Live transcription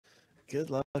Good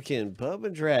luck in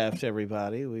Bowman Draft,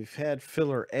 everybody. We've had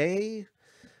filler A,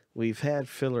 we've had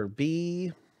filler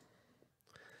B,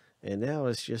 and now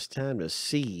it's just time to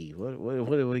see. What are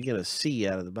we going to see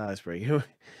out of the box break?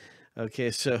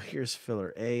 Okay, so here's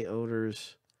filler A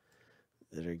odors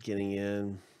that are getting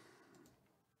in.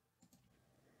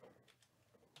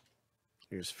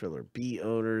 Here's filler B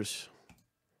odors.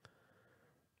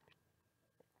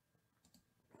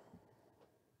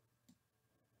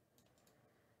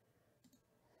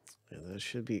 And that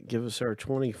should give us our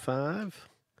 25.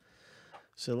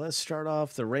 So let's start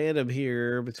off the random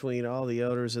here between all the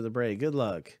owners of the break. Good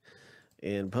luck.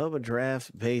 In Bowman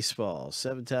Draft Baseball,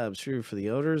 7 times through for the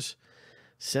owners,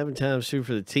 7 times through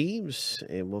for the teams,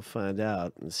 and we'll find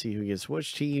out and see who gets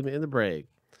which team in the break.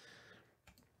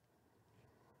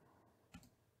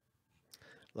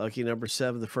 Lucky number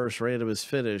 7, the first random is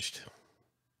finished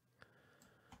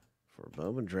for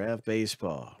Bowman Draft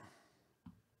Baseball.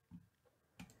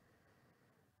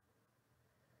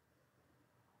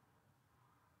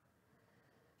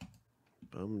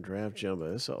 Bowman Draft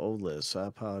Jumbo. It's an old list, so I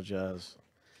apologize.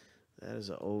 That is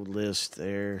an old list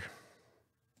there.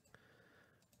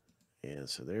 And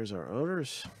so there's our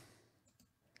owners.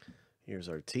 Here's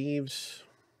our teams.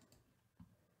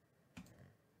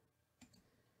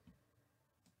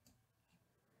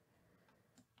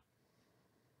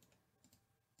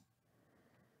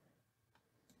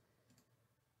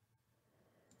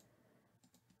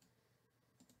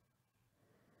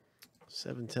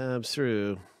 Seven times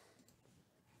through.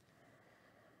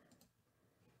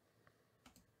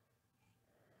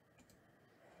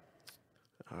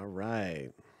 All right.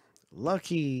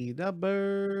 Lucky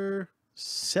number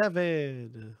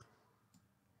 7.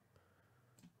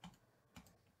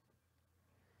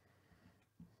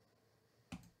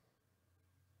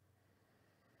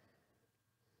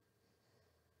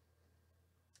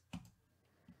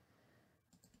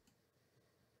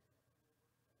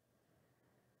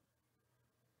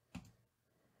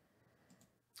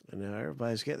 And now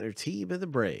everybody's getting their team in the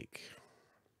break.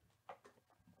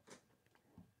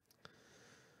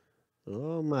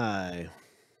 Oh, my.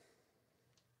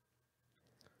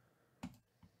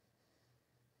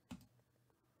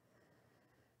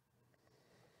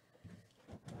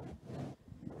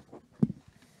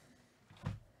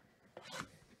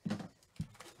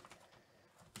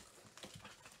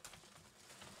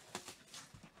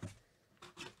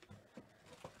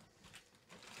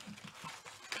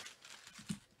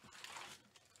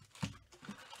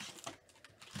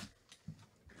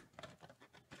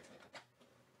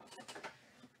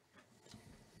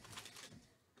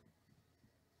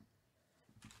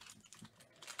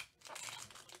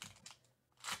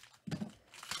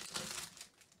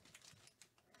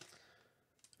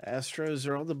 Astros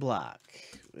are on the block.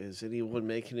 Is anyone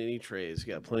making any trades?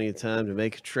 Got plenty of time to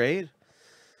make a trade.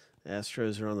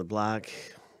 Astros are on the block.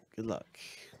 Good luck.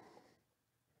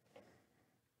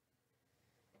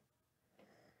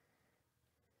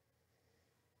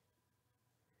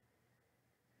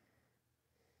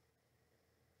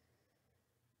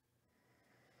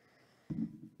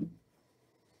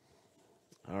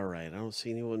 All right, I don't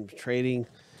see anyone trading,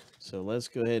 so let's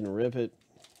go ahead and rip it.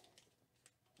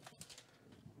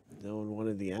 No one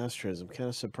wanted the Astros. I'm kind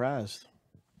of surprised.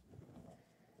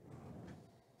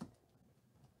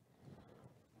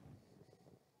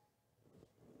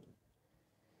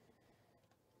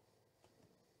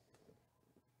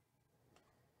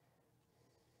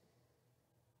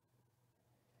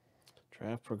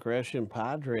 Draft progression,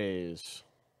 Padres.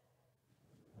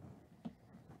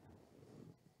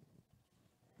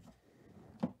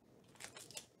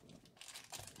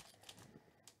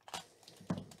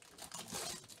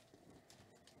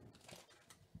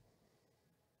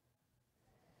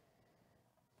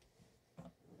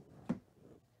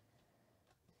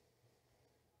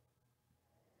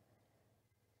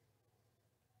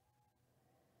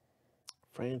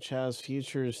 Franchise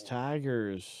Futures,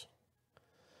 Tigers.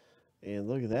 And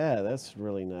look at that. That's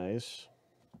really nice.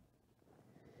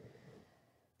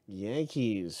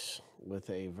 Yankees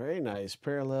with a very nice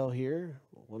parallel here.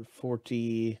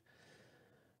 140,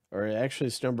 or actually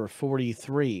it's number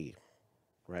 43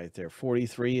 right there.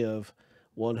 43 of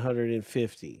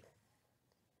 150.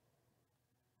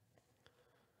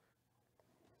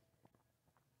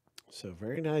 So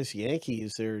very nice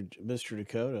Yankees there, Mr.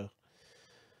 Dakota.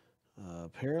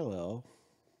 Parallel.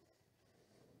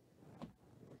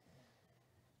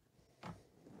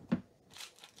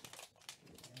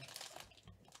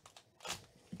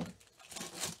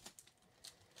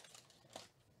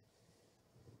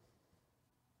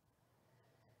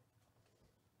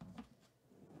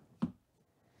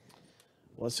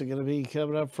 What's it going to be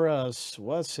coming up for us?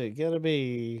 What's it going to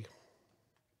be?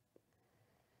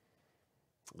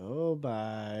 Oh,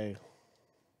 bye.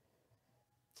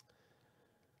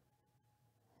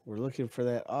 We're looking for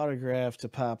that autograph to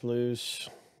pop loose.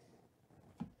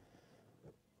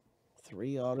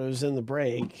 3 autos in the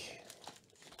break.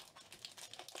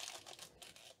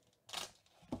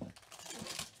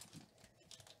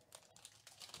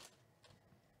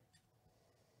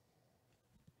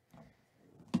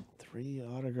 Three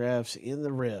autographs in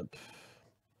the rip.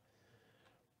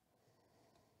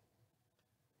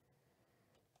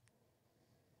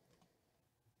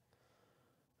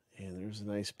 And there's a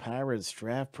nice Pirates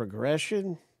draft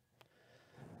progression.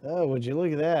 Oh, would you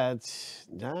look at that?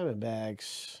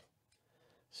 Diamondbacks.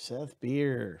 Seth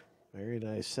Beer. Very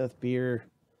nice. Seth Beer.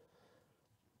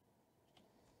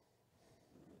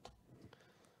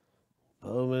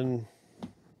 Bowman.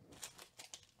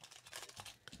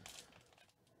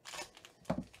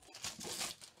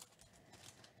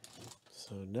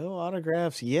 So no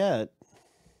autographs yet.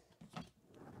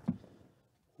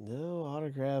 No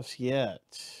autographs yet.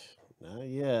 Not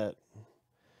yet.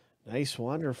 Nice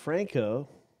Wander Franco.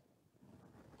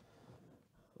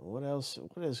 What else?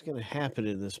 What is going to happen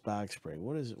in this box break?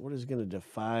 What is going to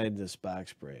define this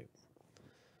box break?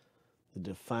 The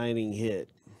defining hit.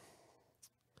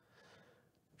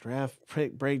 Draft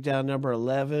breakdown number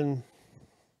 11.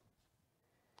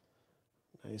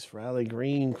 Nice Riley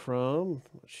Green chrome.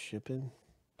 Shipping.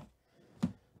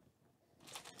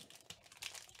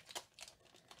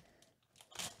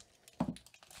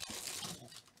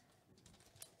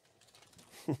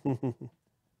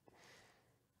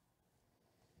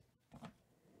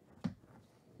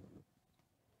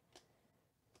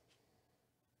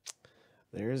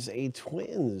 There's a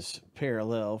Twins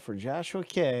parallel for Joshua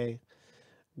K.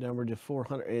 Number to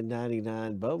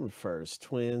 499. Bowman first.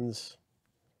 Twins.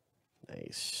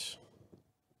 Nice.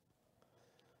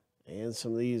 And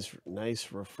some of these nice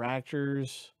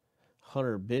refractors.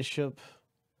 Hunter Bishop.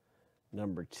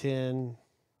 Number 10.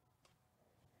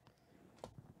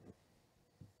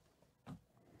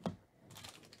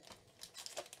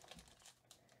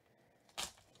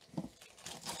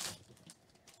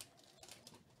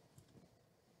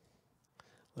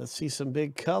 Let's see some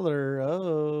big color.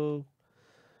 Oh.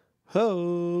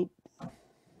 Hope.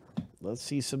 Let's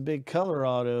see some big color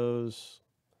autos.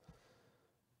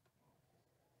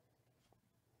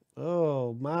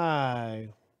 Oh, my.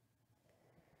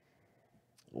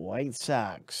 White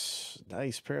Sox.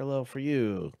 Nice parallel for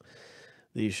you.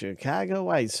 The Chicago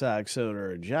White Sox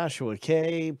owner, Joshua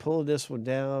K. Pulling this one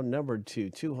down. Number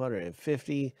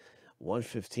 250.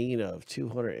 115 of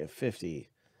 250.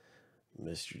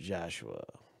 Mr. Joshua.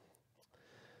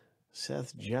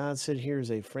 Seth Johnson. Here's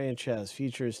a franchise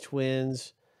Futures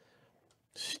Twins.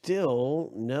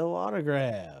 Still no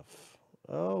autograph.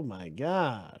 Oh my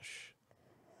gosh.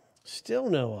 Still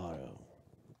no auto.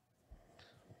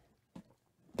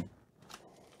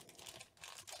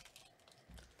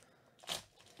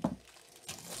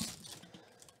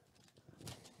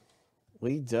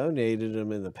 We donated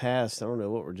them in the past. I don't know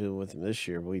what we're doing with them this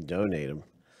year, but we donate them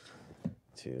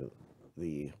to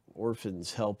the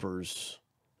Orphans Helpers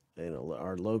in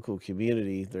our local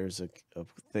community. There's a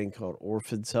thing called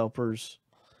Orphans Helpers,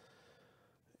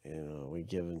 and we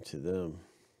give them to them.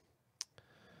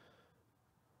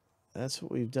 That's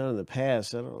what we've done in the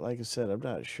past. Like I said, I'm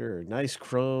not sure. Nice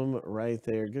chrome right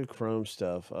there. Good chrome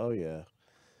stuff. Oh yeah,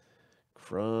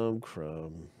 chrome.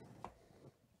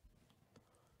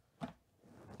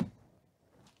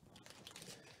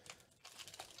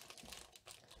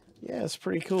 Yeah, it's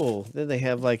pretty cool. Then they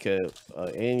have like a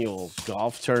annual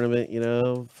golf tournament,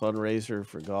 fundraiser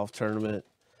for golf tournament.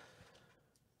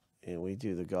 And we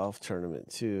do the golf tournament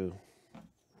too.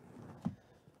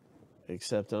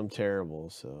 Except I'm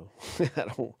terrible, so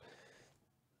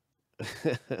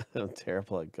I'm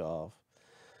terrible at golf.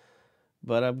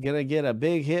 But I'm going to get a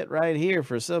big hit right here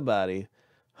for somebody.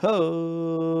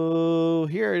 Ho,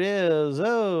 here it is.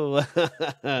 Oh,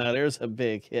 there's a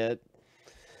big hit.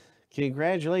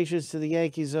 Congratulations to the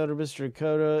Yankees owner, Mr.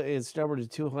 Dakota. It's number to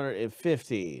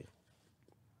 250.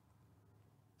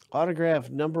 Autograph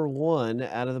number 1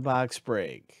 out of the box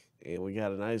break. And we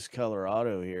got a nice color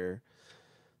auto here.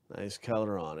 Nice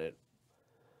color on it.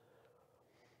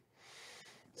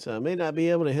 So I may not be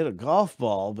able to hit a golf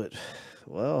ball, but,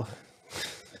 well,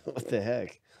 what the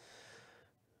heck?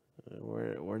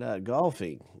 We're not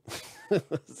golfing.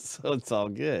 So it's all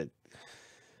good.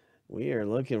 We are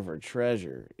looking for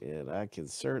treasure, and I can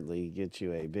certainly get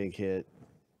you a big hit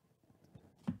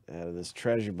out of this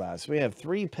treasure box. We have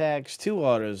 3 packs, 2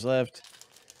 autos left.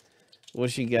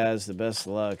 Wish you guys the best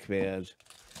of luck, man.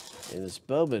 And it's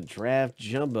Bowman Draft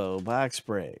Jumbo box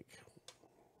break.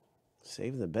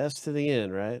 Saving the best to the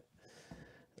end, right?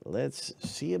 Let's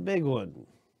see a big one.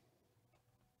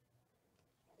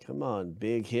 Come on,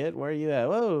 big hit. Where are you at?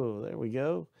 Whoa, there we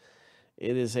go.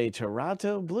 It is a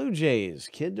Toronto Blue Jays,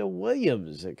 Kendall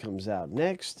Williams, that comes out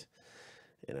next.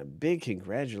 And a big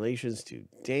congratulations to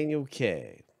Daniel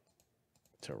K.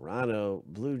 Toronto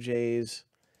Blue Jays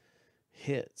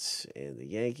hits, and the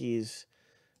Yankees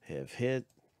have hit.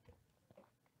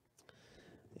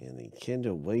 And the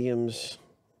Kendall Williams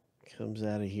comes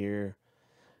out of here.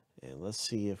 And let's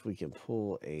see if we can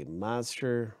pull a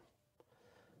monster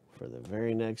for the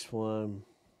very next one.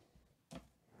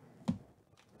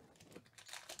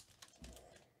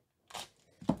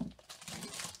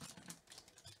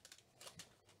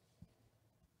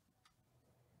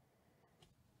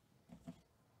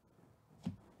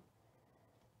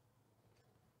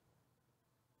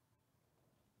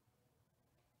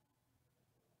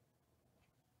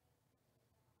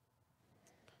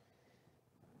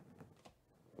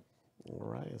 All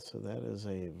right, so that is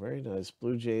a very nice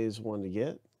Blue Jays one to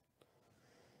get.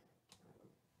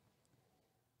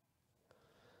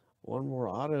 One more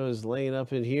auto is laying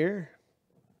up in here.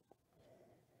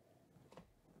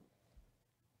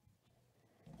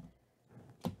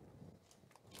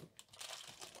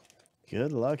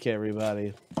 Good luck,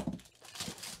 everybody.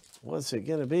 What's it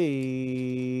going to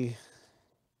be?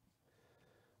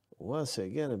 What's it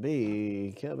going to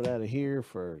be? Coming out of here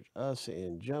for us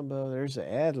in Jumbo. There's the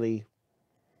Adley.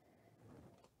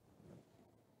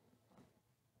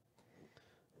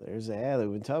 There's the Adley.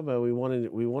 We've been talking about we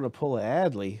want to pull an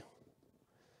Adley.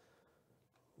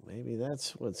 Maybe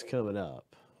that's what's coming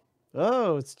up.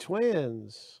 Oh, it's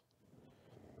Twins.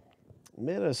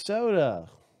 Minnesota.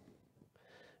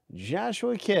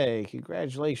 Joshua K.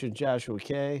 Congratulations, Joshua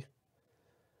K.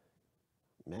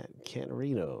 Matt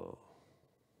Canarino.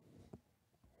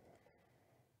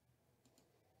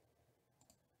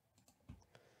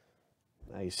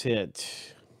 Nice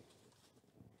hit.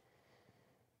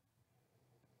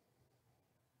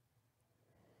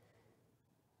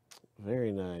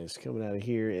 Very nice. Coming out of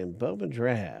here in Bowman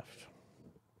Draft.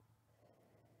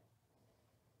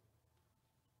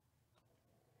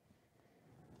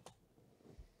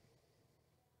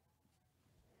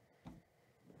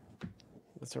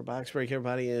 That's our box break,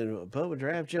 everybody, in Bowman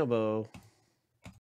Draft Jumbo.